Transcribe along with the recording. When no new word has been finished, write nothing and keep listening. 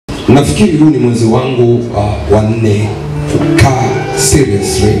Nafikiri huu ni mwezi wangu wa 4 kukaa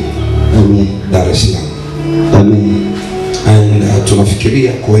seriously Dar es Salaam. Amen. And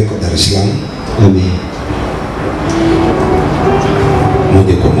tunafikiria kuweka Dar es Salaam. Amen.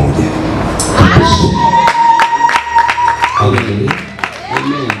 Moja kwa moja. Amen.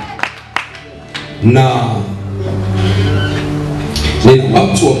 Amen. Na ni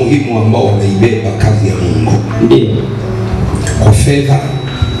watu wa muhimu ambao wanaibeba kazi ya Mungu. Ndio. Kwa fedha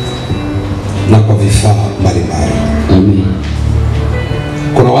na kwa vifaa mbalimbali. Amen.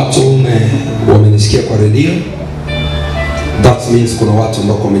 Kuna watu wamenisikia kwa redio. That means kuna watu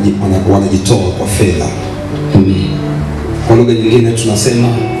ambao wanajitoa kwa fedha. Amen. Kwa lugha nyingine tunasema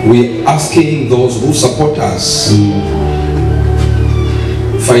we are asking those who support us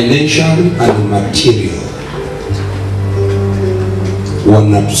financially and material.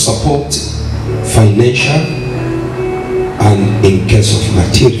 Wana to support financial and in case of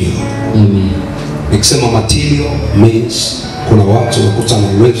material. Amen. Nikisema material means kuna watu wanakuta na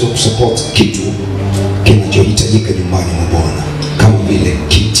uwezo kusupport kitu kinachohitajika nyumbani mwa Bwana, kama vile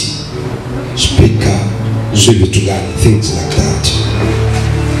kiti, speaker, vitu gani, things like that.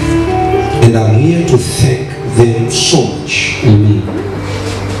 And I'm here to thank them so much. Amen.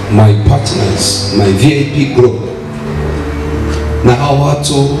 My partners, my VIP group. Na hao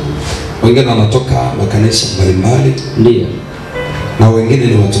watu wengine wanatoka makanisa mbalimbali. Ndio. Na wengine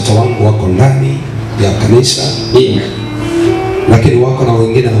ni watoto wangu wako ndani ya kanisa. Ndio. Lakini wako na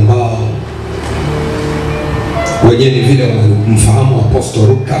wengine ambao wenyewe ni vile wanamfahamu Apostle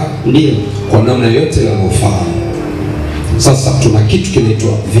Luka. Ndio. Kwa namna yote wanaofahamu. Sasa tuna kitu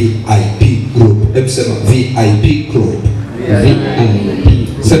kinaitwa VIP group. Hebu sema VIP group. VIP.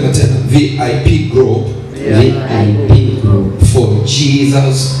 Sema tena VIP group. VIP group For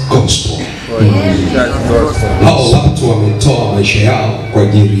Jesus Gospel. Hao watu wametoa maisha yao kwa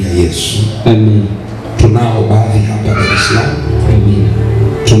ajili ya Yesu. Amen. Tunao baadhi hapa Dar es Salaam. Amen.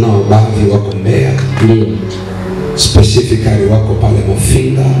 Tunao baadhi wako Mbeya. Ndio. Specifically wako pale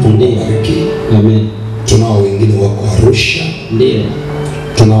Mofinga, Mungu bariki. Amen. Tunao wengine wako Arusha. Ndio.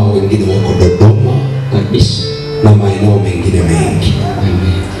 Tunao wengine wako Dodoma Kabisa. na maeneo mengine mengi.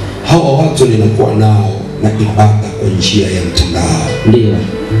 Amen. Hawa watu ninakuwa nao na ibada kwa njia ya mtandao. Ndio.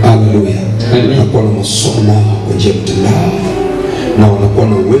 Haleluya. Amen. Nakuwa na masomo nao kwa njia ya mtandao na wanakuwa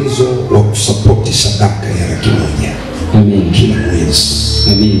na uwezo wa kusapoti sadaka ya 100,000 Amen. kila mwezi.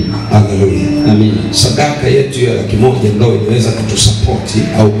 Amen. Haleluya. Amen. Sadaka yetu ya 100,000 ndio inaweza kutusapoti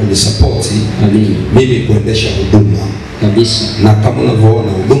au kunisapoti Amen. mimi kuendesha huduma. Kabisa. Na kama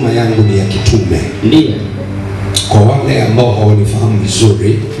unavyoona huduma yangu ni ya kitume. Ndio. Kwa wale ambao hawanifahamu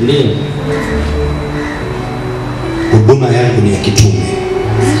vizuri, Ndio. huduma yangu ni ya kitume.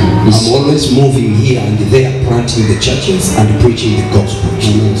 I'm always moving here and there, planting the churches and preaching the gospel.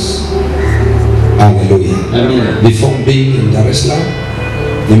 Yes. Hallelujah. Amen. Before being in Dar es Salaam,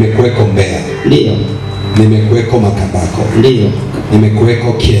 nimekuweko Mbeya, Ndio. nimekuweko Makambako, Ndio.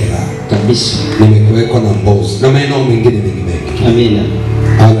 nimekuweko Kyela, Kabisa. nimekuweko na Mbozi na maeneo mengine mengi. Amina.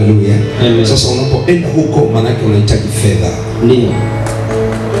 Hallelujah. Amen. Sasa unapoenda huko maana yake unahitaji fedha. Ndio.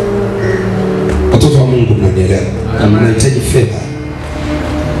 Watoto wa Mungu mnanielewa? Unahitaji fedha.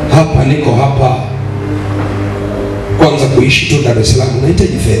 Hapa niko hapa kwanza kuishi tu Dar es Salaam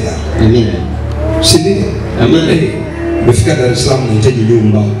unahitaji fedha. Amina. Si ndio? Amen. Umefika Dar es Salaam unahitaji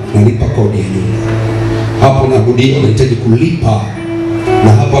nyumba, nalipa kodi ya nyumba. Hapo na Budia unahitaji kulipa.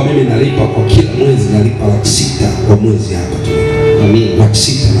 Na hapa mimi nalipa kwa kila mwezi, nalipa 600,000 kwa mwezi hapa tu. Amina.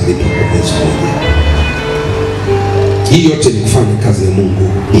 600,000 nalipa kwa mwezi mmoja. Hii yote ni kufanya kazi ya Mungu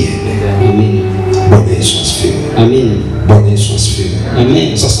iende. Amina. Bwana Yesu asifiwe. Amina. Bwana Yesu asifiwe.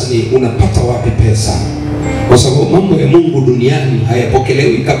 Amen. Sasa ni unapata wapi pesa? Kwa sababu mambo ya Mungu duniani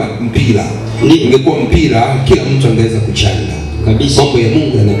hayapokelewi kama mpira. Ingekuwa mpira kila mtu angeweza kuchanga. Kabisa. Mambo ya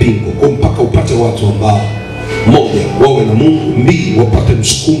Mungu yanapingwa. Kwa mpaka upate watu ambao moja wawe na Mungu, mbili wapate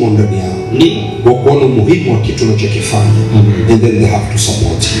msukumo ndani yao. Ndio. Wa kuona umuhimu wa kitu unachokifanya. And then they have to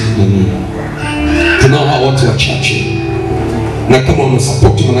support you. Amen. Tunao hao watu wachache. Na kama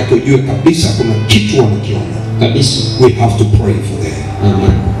wanasupport manake ujue kabisa kuna kitu wanakiona. Kabisa. We have to pray for them.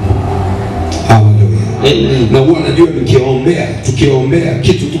 Amen. Hallelujah. Amen. Na huwa najua tukiombea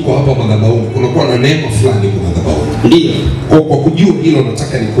kitu tuko hapa madhabahuni kunakuwa na neema fulani kwa madhabahuni. Ndio. Kwa kujua hilo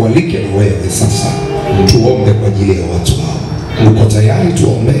nataka nikualike na wewe sasa tuombe kwa ajili ya watu hao. Uko tayari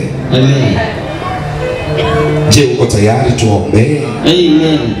tuombe? Amen. Je, uko tayari tuombe?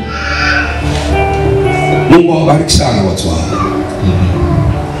 Amen. Mungu awabariki sana watu hao.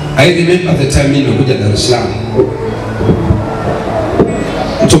 I remember the time nilikuja Dar es Salaam.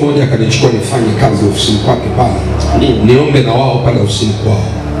 Mtu mmoja akanichukua nifanye kazi ofisini kwake pale. Niombe na wao pale ofisini kwao.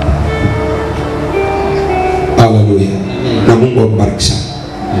 Haleluya. Na Mungu ambariki sana.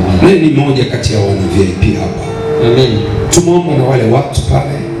 Naye ni mmoja kati ya wana VIP hapa. Amen. Tumeomba na wale watu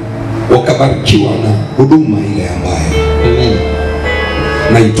pale wakabarikiwa na huduma ile ambayo Amen.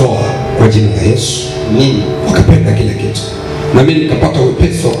 naitoa kwa jina la Yesu. Amen. Wakapenda kile kitu. Na mimi nikapata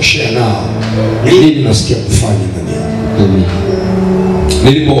wepesi wa kushare nao nini nasikia kufanya ndani yao. Amen.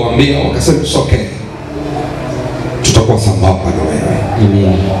 Nilipowaambia wakasema it's okay, tutakuwa sambamba na wewe.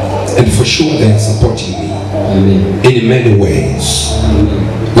 Amen. And for sure they are supporting me. Amen. In many ways. Amen.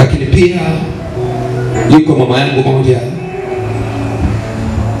 Lakini pia yuko mama yangu moja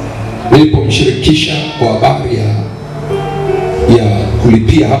nilipomshirikisha kwa habari ya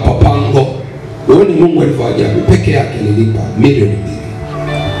kulipia hapa pango. Uone Mungu alivyoajabu, peke yake nilipa milioni 2.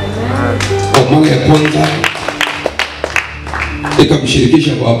 Kwa mara ya kwanza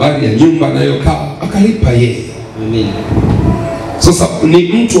nikamshirikisha kwa habari ya nyumba anayokaa, akalipa yeye. Amen. Sasa ni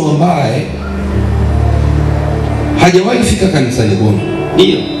mtu ambaye hajawahi fika kanisani kwangu,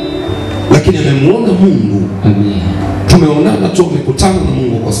 Ndio. lakini amemuona Mungu. Amen. Tumeonana tu, amekutana na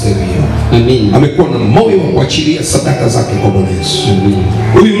Mungu kwa stereo. Amen. Amekuwa na moyo wa kuachilia sadaka zake kwa Bwana Yesu. Amen.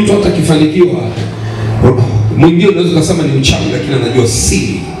 Huyu mtu hata akifanikiwa, mwingine unaweza kusema ni uchawi, lakini anajua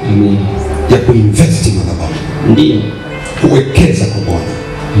siri Amen. ya kuinvest madhabahu, Ndio. kuwekeza kwa Bwana.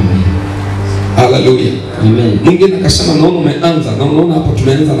 Amen. Haleluya. Amen. Mwingine akasema naona umeanza, na unaona hapo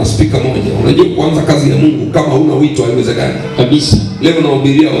tumeanza na speaker moja. Unajua kuanza kazi ya Mungu kama huna wito haiwezekani. Kabisa. Leo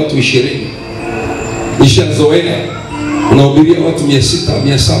nahubiria watu 20. Nishazoea unahubiria watu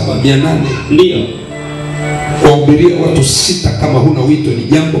 600, 700, 800. Ndio. Kuhubiria watu 6 kama huna wito ni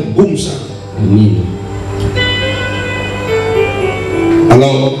jambo gumu sana. Amen.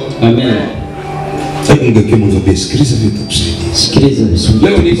 Hello. Amen. Hebu ungekimwambia sikiliza vitu kusaidia. Sikiliza vizuri.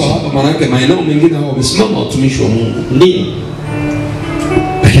 Leo niko hapa maana yake maeneo mengine hao wamesimama watumishi wa Mungu. Ndio.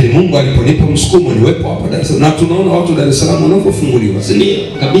 Lakini Mungu aliponipa msukumo niwepo hapa Dar es Salaam, na tunaona watu Dar es Salaam wanapofunguliwa, si ndio?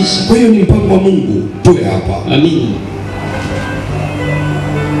 Kabisa. Kwa hiyo ni mpango wa Mungu tuwe hapa. Amen.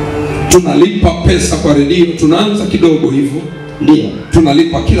 Tunalipa pesa kwa redio, tunaanza kidogo hivyo. Ndio.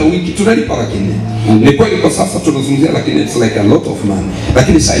 Tunalipa kila wiki, tunalipa lakini ni kweli kwa sasa tunazungumzia, lakini it's like a lot of money.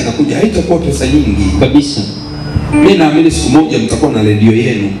 Lakini sasa inakuja haitakuwa pesa nyingi. Kabisa. Mimi naamini siku moja mtakuwa na redio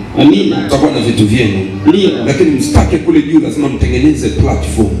yenu. Amina. Mtakuwa na vitu vyenu. Ndio. Lakini msitake kule juu, lazima mtengeneze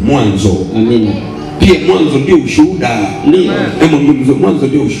platform mwanzo. Amina. Pia mwanzo ndio ushuhuda. Ndio. Mwanzo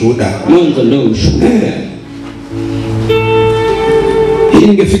ndio ushuhuda. Mwanzo ndio ushuhuda. Hii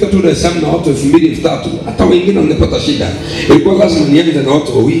ingefika tu Dar es Salaam na watu 2000, 3000, hata wengine wangepata shida. Ilikuwa lazima nianze na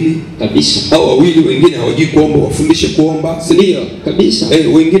watu 2 Kabisa. au 2, wengine hawajui kuomba, wafundishe kuomba, si ndio? Kabisa.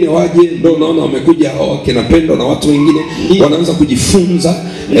 Wengine waje, ndio unaona wamekuja hao kina Pendo na watu wengine wanaanza kujifunza.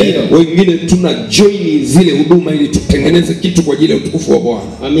 Wengine tuna join zile huduma ili tutengeneze kitu kwa ajili ya utukufu wa Bwana.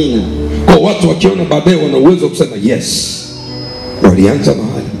 Amina. Kwa watu wakiona baadaye wana uwezo kusema yes, walianza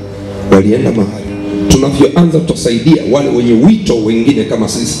mahali, walienda mahali. Tunavyoanza tutasaidia wale wenye wito wengine kama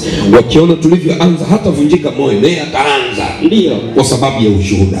sisi. Wakiona tulivyoanza hata vunjika moyo, naye ataanza. Ndio. Kwa sababu ya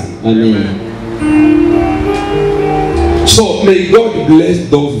ushuhuda. Amen. So may God bless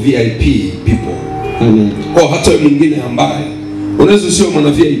those VIP people. Amen. Kwa hata mwingine ambaye unaweza sio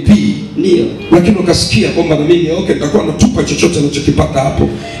mwana VIP, ndio, lakini ukasikia kwamba na mimi okay, nitakuwa natupa chochote ninachokipata hapo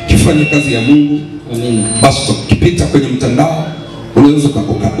kifanye kazi ya Mungu. Amen. Basi tukipita kwenye mtandao unaweza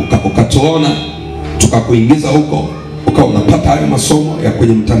ukatuona tukakuingiza huko, ukawa unapata hayo masomo ya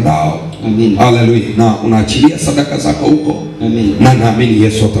kwenye mtandao. Amen. Haleluya. Na unaachilia sadaka zako huko. Amen. Na naamini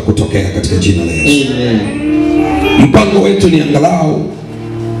Yesu atakutokea katika jina la Yesu. Amen. Mpango wetu ni angalau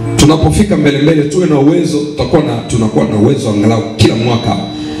tunapofika mbele tuwe na uwezo, tunakuwa na uwezo angalau kila mwaka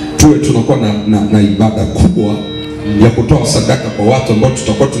tuwe tunakuwa na ibada kubwa ya kutoa sadaka kwa watu ambao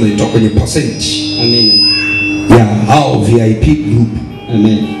tutakuwa tunaitoa kwenye percentage. Amen. Ya hao VIP group.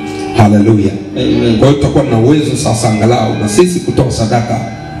 Amen. Haleluya. Amen. Kwa hiyo tutakuwa na uwezo sasa angalau na sisi kutoa sadaka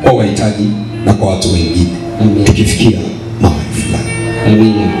kwa wahitaji na kwa watu wengine. Amen. Tukifikia mahali fulani.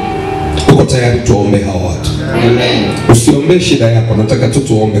 Amen. Uko tayari tuombe hao watu? Amen. Usiombe shida yako, nataka tu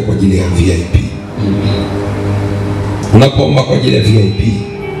tuombe kwa ajili ya VIP. Amen. Unapoomba kwa ajili ya VIP,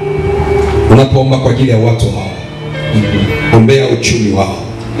 unapoomba kwa ajili ya watu hao, ombea uchumi wao.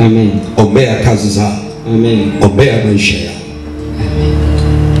 Amen. Ombea kazi zao. Amen. Ombea maisha yao.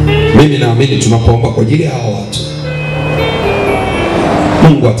 Mimi naamini tunapoomba kwa ajili ya hao watu,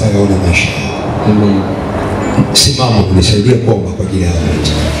 Mungu atayaona maisha yao. Amen. Simama unisaidie kuomba kwa ajili ya hao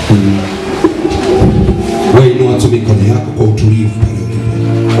watu. Amen. Wewe inua tu mikono yako kwa utulivu pale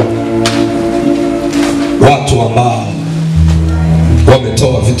ulipo. Watu ambao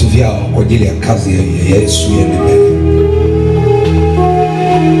wametoa vitu vyao kwa ajili ya kazi ya Yesu iende mbele.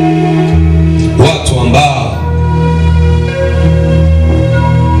 Watu ambao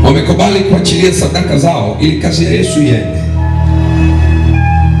kuachilia sadaka zao ili kazi ya Yesu iende.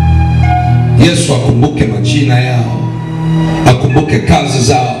 Yesu akumbuke majina yao, akumbuke kazi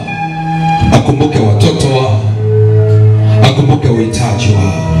zao, akumbuke watoto wao, akumbuke uhitaji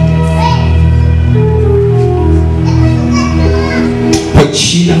wao. Kwa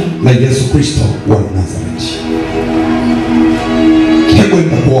jina la Yesu Kristo wa Nazareti.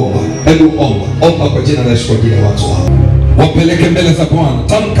 Hebu kuomba, omba kwa jina la Yesu kwa ajili ya watu hao. Wapeleke mbele za Bwana.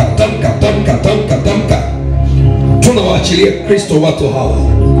 Tamka. Tunawaachilia Kristo watu hawa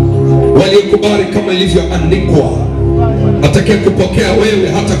waliokubali kama ilivyoandikwa, atakaye kupokea wewe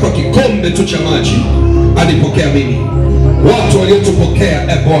hata kwa kikombe tu cha maji anipokea mimi. Watu waliotupokea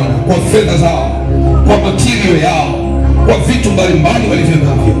Bwana kwa fedha zao, kwa matirio yao, kwa vitu mbalimbali walivyo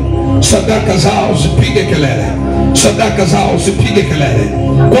navyo, sadaka zao zipige kelele, sadaka zao zipige kelele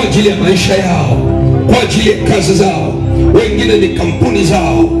kwa ajili ya maisha yao, kwa ajili ya kazi zao. Wengine ni kampuni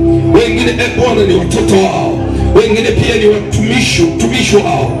zao, wengine Bwana ni watoto wao, wengine pia ni utumishi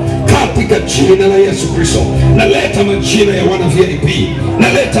wao. Katika jina la Yesu Kristo, naleta majina ya wana VIP,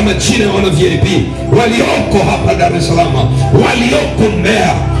 naleta majina ya wana VIP walioko hapa Dar es Salaam, walioko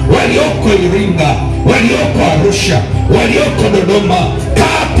Mbeya, walioko Iringa, walioko Arusha, walioko Dodoma,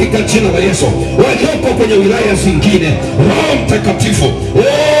 katika jina la Yesu, walioko kwenye wilaya zingine. Roho Mtakatifu,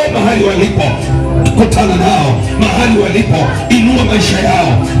 mahali walipo kutana nao, mahali walipo inua maisha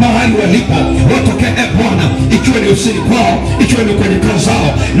yao, mahali walipo watokee Bwana, ikiwa ni usini kwao, ikiwa ni kwenye kazi zao,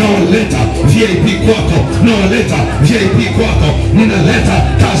 na waleta VIP kwako, na waleta VIP kwako, ninaleta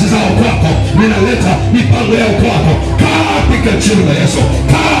kazi zao kwako, ninaleta mipango yao kwako, katika jina la Yesu,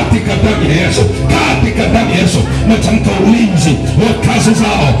 katika damu ya Yesu, katika damu ya Yesu. Natamka ulinzi wa kazi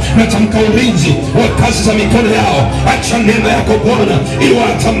zao, natamka ulinzi wa kazi za mikono yao. Acha neema yako Bwana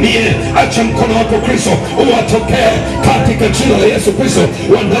iwatamie, acha mkono wako Kristo uwatokee katika jina la Yesu Kristo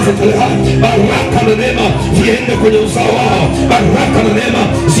wa Nazareti. Baraka na neema viende kwenye uzao wao, baraka na neema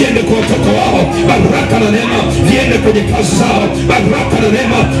ziende kwa watoto wao, baraka na neema viende kwenye kazi zao, baraka na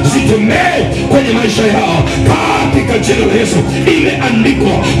neema zitemee kwenye maisha yao katika jina la Yesu.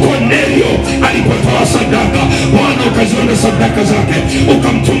 Imeandikwa, Kornelio alipotoa sadaka, Bwana ukaziona sadaka zake,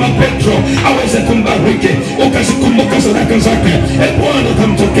 ukamtuma Petro aweze kumbariki, ukazikumbuka sadaka zake. Bwana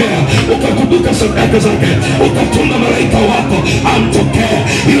ukamtokea, ukakumbuka sadaka zake, ukatuma malaika wako amtokee,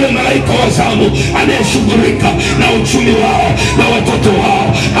 yule malaika wa zamu anayeshughulika na uchumi wao na watoto wao,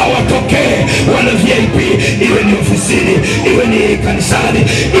 awatokee wana VIP, iwe ni ofisini, iwe ni kanisani,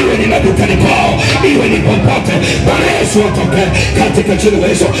 iwe ni madukani kwao, iwe ni popote. Bwana Yesu atokee katika jina la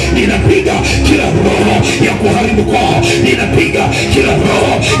Yesu. Ninapiga kila roho ya kuharibu kwao, ninapiga kila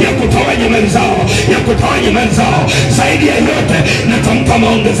roho ya kutawanya mali zao, ya kutawanya mali zao. Zaidi ya yote natamka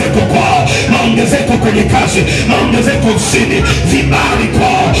maongezeko kwao, maongezeko kwenye kazi, maongezeko ofisini, vibali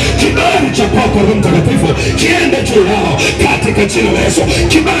kwao, kibali cha kwako Roho Mtakatifu kiende juu yao katika jina la Yesu.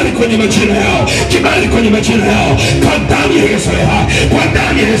 Kibali kwenye majina yao, kibali kwenye majina yao, kwa damu ya Yesu aliye hai, kwa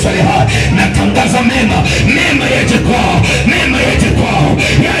damu ya Yesu aliye hai. Natangaza mema, mema yaje kwao, mema yaje kwao,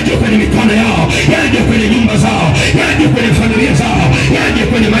 yaje kwenye mikono yao, yaje kwenye nyumba zao, yaje kwenye familia zao, yaje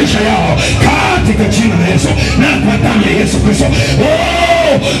kwenye maisha yao katika jina la Yesu na kwa damu ya Yesu Kristo.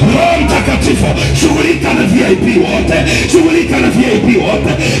 Roho Mtakatifu, shughulika na VIP wote, shughulika na VIP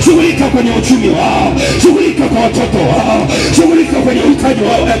wote, shughulika kwenye uchumi wao, shughulika kwa watoto wao, shughulika kwenye uhitaji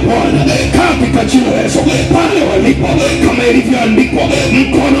wao Bwana, katika jina la Yesu. Pale walipo, kama ilivyoandikwa,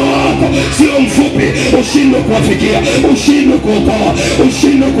 mkono wako sio mfupi ushindwe kuwafikia, ushindwe kuokoa,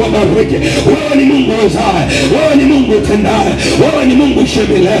 ushindwe kuwabariki. Wewe ni Mungu uwezaye, wewe ni Mungu utendaye, wewe ni Mungu ishiye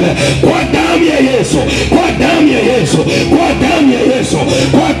milele. Kwa damu ya Yesu, kwa damu ya Yesu, kwa damu ya Yesu,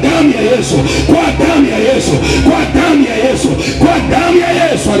 kwa damu ya Yesu, kwa damu ya Yesu, kwa damu ya Yesu, kwa damu ya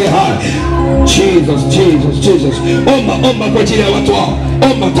Yesu aliye hai. Jesus. Omba kwa ajili ya watu wao.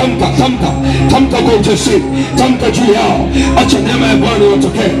 Omba, tamka kwa ujasiri, tamka juu yao. Acha neema ya Bwana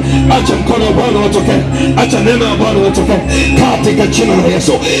watokee, acha mkono wa Bwana watokee, acha neema ya Bwana watokee katika jina la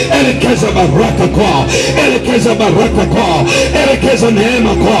Yesu. Elekeza baraka kwao, elekeza baraka kwao, elekeza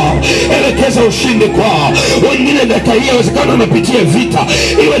neema kwao, elekeza ushindi kwao. Wengine dakika hii inawezekana wanapitia vita,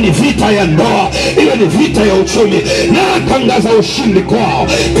 iwe ni vita ya ndoa, iwe ni vita ya uchumi, na tangaza ushindi kwao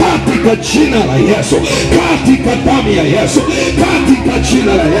katika jina la Yesu, katika damu ya Yesu, katika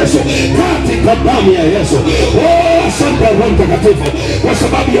jina la Yesu, katika damu ya Yesu. Asante Roho Mtakatifu kwa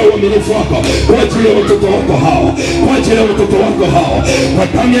sababu ya uaminifu wako kwa ajili ya watoto wako hawa, kwa ajili ya watoto wako hawa, kwa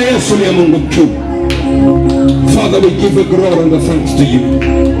damu ya Yesu ni Mungu mkuu. Father, we give the glory and the thanks to you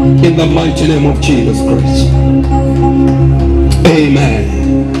in the mighty name of Jesus Christ. Amen.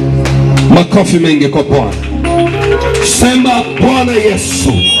 Makofi mengi kwa Bwana. Sema Bwana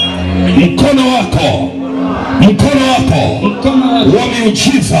Yesu, Mkono wako wa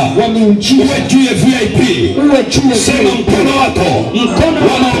miujiza uwe juu ya VIP. Sema mkono wako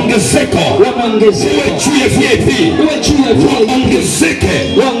wa maongezeko uwe juu ya VIP. Waongezeke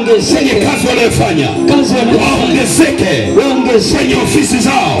kwenye kazi wanayofanya, waongezeke kwenye ofisi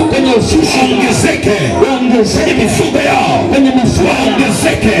zao, waongezeke kwenye mifugo yao,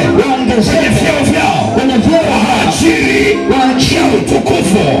 waongezeke kwenye vyeo vyao, waajiri ya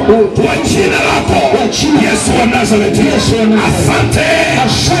utukufu wa jina lako Yesu wa Nazareti. Asante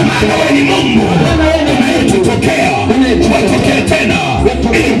maana wewe ni Mungu unayetutokea, watokee tena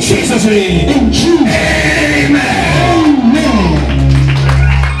in Jesus name.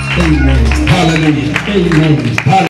 Amen. Hallelujah.